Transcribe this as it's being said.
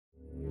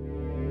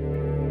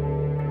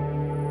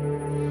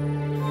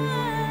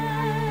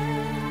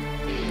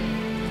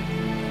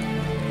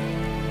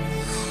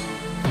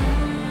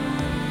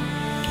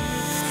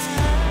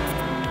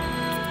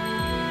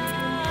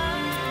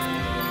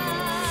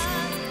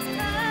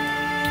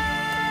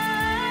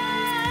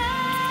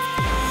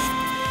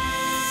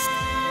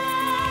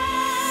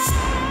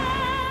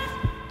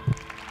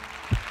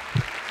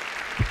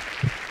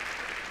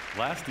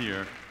Last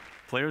year,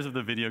 players of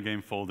the video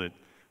game Foldit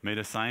made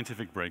a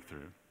scientific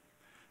breakthrough.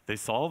 They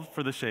solved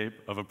for the shape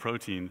of a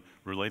protein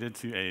related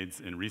to AIDS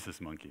in rhesus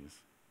monkeys.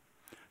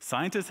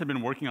 Scientists had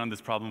been working on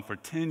this problem for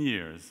 10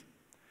 years,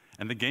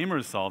 and the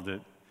gamers solved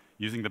it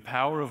using the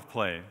power of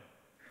play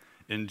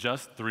in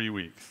just 3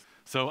 weeks.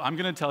 So I'm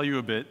going to tell you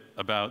a bit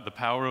about the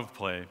power of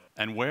play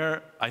and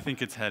where I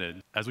think it's headed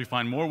as we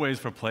find more ways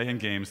for play and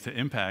games to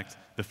impact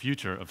the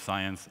future of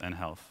science and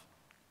health.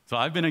 So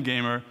I've been a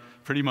gamer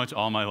pretty much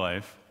all my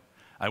life.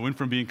 I went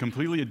from being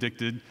completely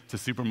addicted to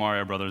Super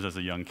Mario Bros. As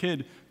a young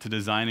kid to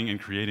designing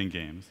and creating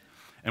games.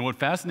 And what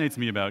fascinates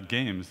me about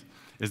games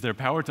is their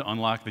power to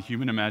unlock the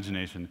human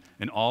imagination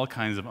in all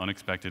kinds of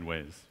unexpected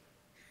ways.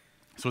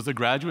 So as a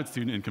graduate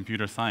student in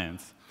computer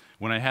science,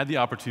 when I had the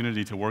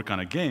opportunity to work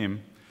on a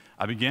game,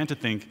 I began to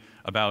think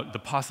about the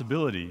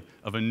possibility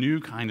of a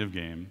new kind of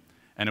game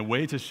and a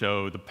way to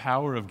show the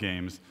power of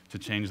games to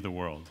change the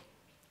world,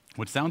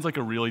 which sounds like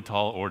a really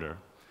tall order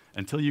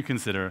until you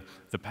consider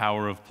the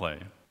power of play.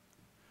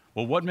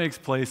 Well, what makes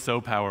play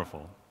so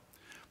powerful?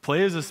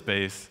 Play is a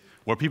space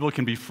where people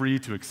can be free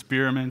to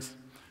experiment,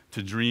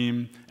 to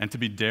dream, and to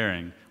be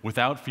daring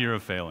without fear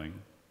of failing.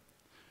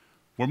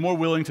 We're more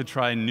willing to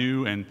try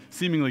new and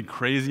seemingly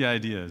crazy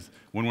ideas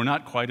when we're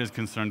not quite as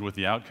concerned with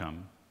the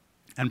outcome.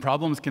 And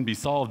problems can be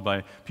solved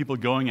by people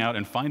going out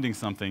and finding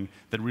something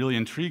that really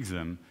intrigues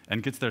them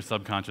and gets their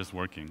subconscious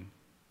working.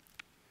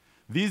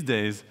 These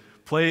days,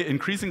 play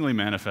increasingly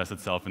manifests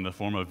itself in the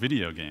form of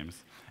video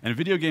games. And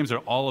video games are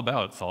all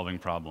about solving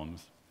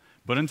problems.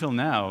 But until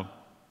now,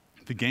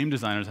 the game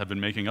designers have been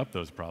making up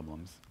those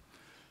problems.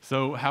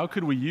 So how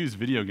could we use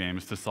video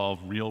games to solve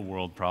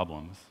real-world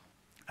problems?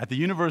 At the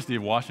University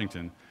of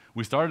Washington,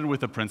 we started with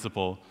the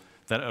principle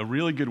that a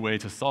really good way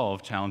to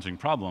solve challenging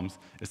problems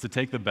is to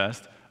take the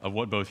best of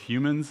what both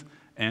humans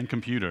and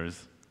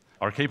computers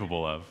are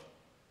capable of.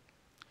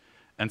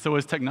 And so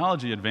as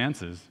technology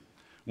advances,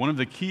 one of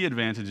the key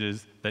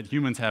advantages that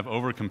humans have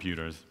over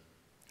computers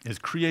is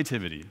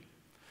creativity.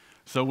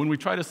 So when we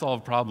try to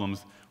solve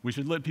problems, we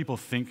should let people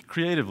think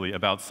creatively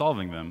about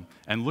solving them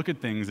and look at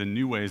things in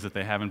new ways that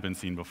they haven't been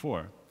seen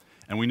before.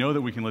 And we know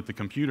that we can let the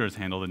computers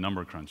handle the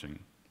number crunching.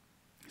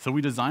 So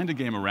we designed a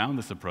game around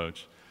this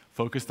approach,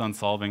 focused on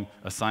solving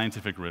a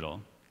scientific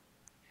riddle.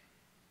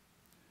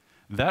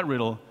 That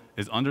riddle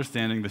is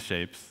understanding the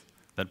shapes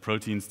that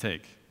proteins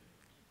take.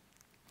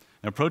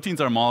 Now, proteins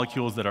are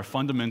molecules that are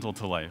fundamental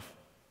to life,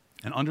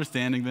 and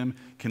understanding them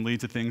can lead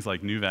to things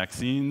like new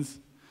vaccines,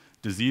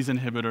 disease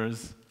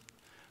inhibitors,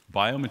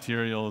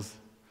 biomaterials,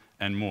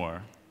 and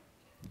more.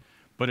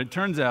 But it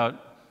turns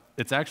out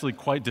it's actually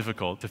quite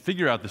difficult to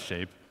figure out the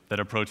shape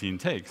that a protein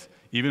takes,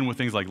 even with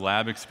things like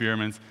lab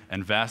experiments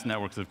and vast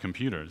networks of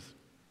computers.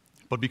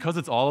 But because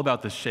it's all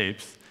about the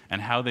shapes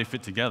and how they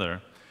fit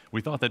together,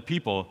 we thought that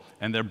people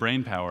and their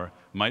brain power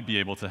might be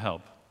able to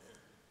help.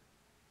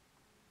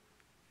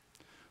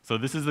 So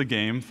this is the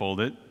game,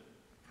 Foldit.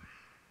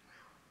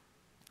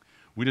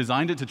 We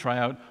designed it to try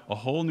out a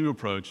whole new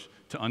approach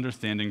to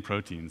understanding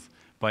proteins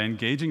by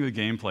engaging the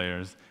game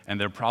players and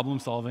their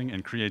problem-solving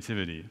and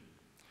creativity.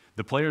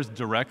 The players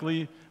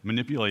directly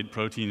manipulate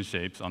protein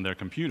shapes on their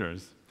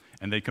computers,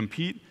 and they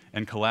compete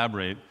and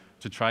collaborate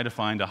to try to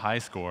find a high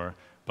score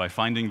by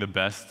finding the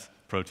best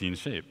protein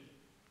shape.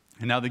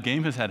 And now the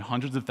game has had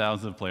hundreds of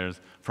thousands of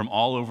players from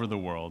all over the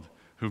world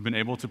who've been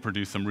able to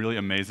produce some really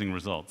amazing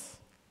results.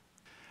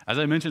 As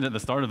I mentioned at the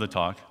start of the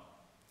talk,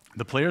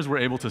 the players were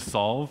able to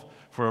solve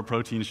for a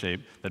protein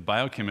shape that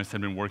biochemists had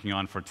been working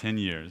on for 10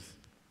 years.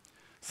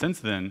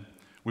 Since then,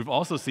 we've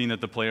also seen that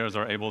the players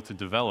are able to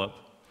develop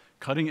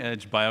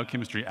cutting-edge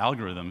biochemistry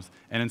algorithms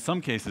and in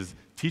some cases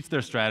teach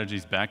their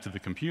strategies back to the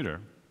computer.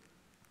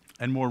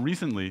 And more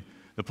recently,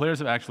 the players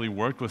have actually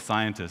worked with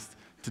scientists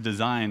to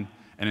design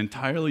an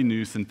entirely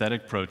new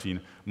synthetic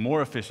protein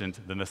more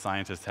efficient than the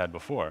scientists had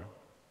before.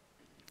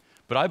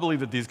 But I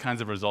believe that these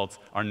kinds of results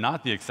are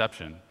not the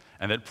exception,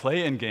 and that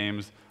play and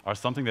games are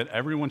something that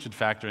everyone should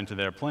factor into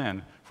their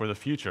plan for the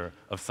future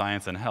of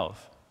science and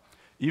health.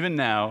 Even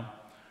now,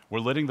 we're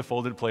letting the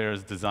Foldit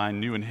players design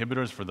new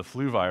inhibitors for the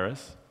flu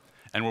virus,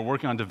 and we're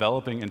working on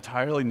developing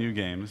entirely new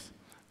games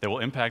that will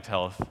impact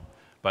health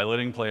by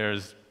letting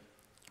players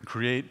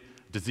create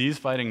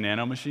disease-fighting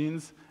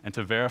nanomachines and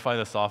to verify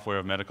the software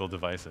of medical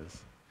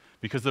devices.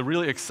 Because the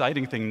really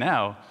exciting thing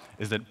now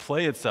is that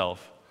play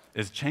itself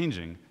is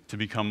changing to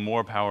become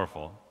more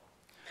powerful.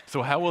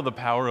 So how will the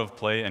power of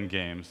play and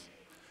games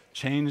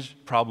change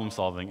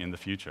problem-solving in the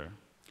future?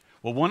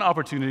 Well, one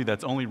opportunity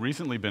that's only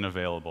recently been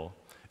available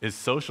is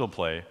social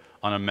play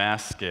on a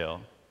mass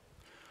scale.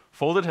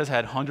 Foldit has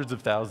had hundreds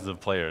of thousands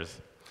of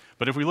players,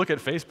 but if we look at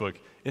Facebook,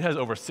 it has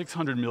over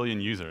 600 million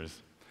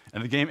users,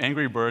 and the game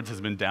Angry Birds has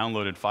been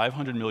downloaded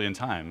 500 million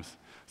times.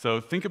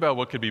 So think about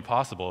what could be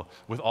possible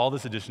with all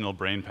this additional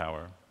brain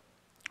power.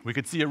 We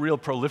could see a real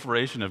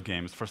proliferation of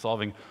games for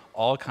solving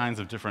all kinds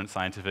of different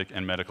scientific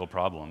and medical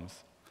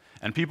problems.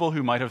 And people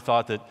who might have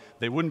thought that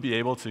they wouldn't be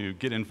able to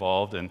get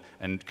involved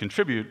and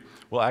contribute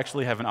will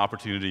actually have an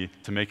opportunity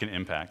to make an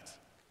impact.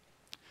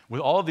 With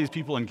all of these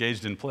people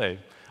engaged in play,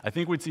 I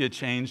think we'd see a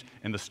change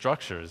in the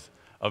structures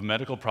of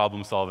medical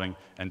problem solving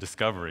and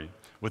discovery,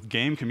 with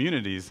game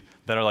communities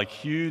that are like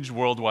huge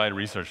worldwide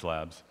research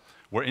labs,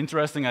 where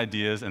interesting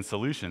ideas and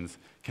solutions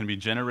can be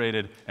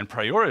generated and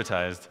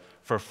prioritized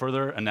for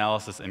further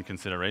analysis and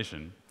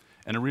consideration,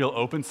 and a real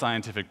open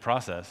scientific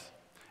process,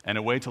 and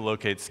a way to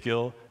locate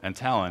skill and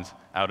talent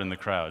out in the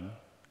crowd.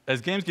 As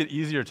games get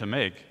easier to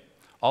make,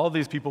 all of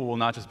these people will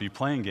not just be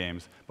playing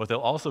games, but they'll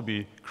also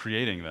be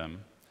creating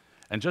them.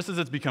 And just as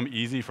it's become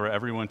easy for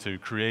everyone to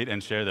create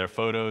and share their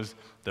photos,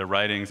 their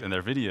writings, and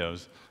their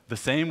videos, the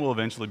same will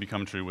eventually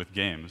become true with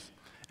games.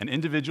 And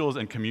individuals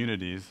and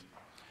communities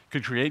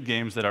could create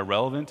games that are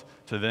relevant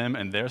to them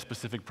and their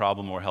specific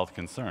problem or health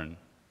concern.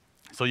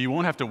 So you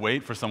won't have to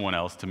wait for someone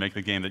else to make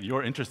the game that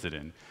you're interested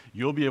in.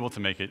 You'll be able to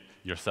make it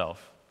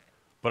yourself.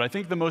 But I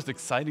think the most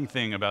exciting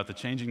thing about the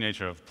changing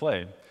nature of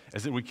play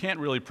is that we can't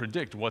really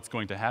predict what's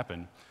going to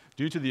happen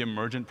due to the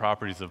emergent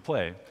properties of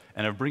play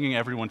and of bringing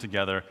everyone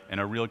together in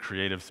a real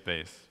creative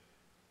space.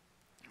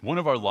 One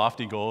of our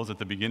lofty goals at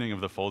the beginning of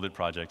the Foldit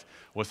project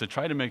was to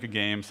try to make a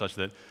game such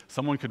that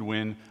someone could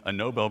win a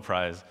Nobel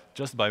Prize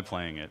just by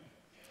playing it.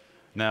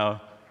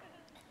 Now,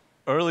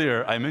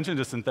 earlier I mentioned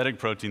a synthetic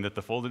protein that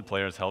the Foldit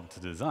players helped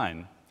to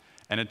design,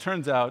 and it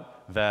turns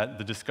out that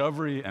the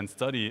discovery and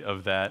study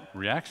of that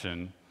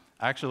reaction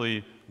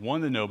actually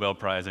won the Nobel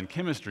Prize in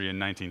chemistry in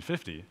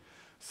 1950.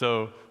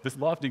 So this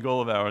lofty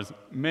goal of ours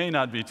may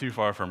not be too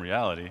far from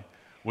reality,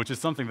 which is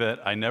something that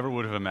I never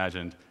would have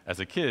imagined as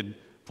a kid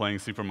playing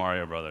Super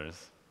Mario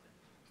Brothers.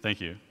 Thank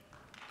you.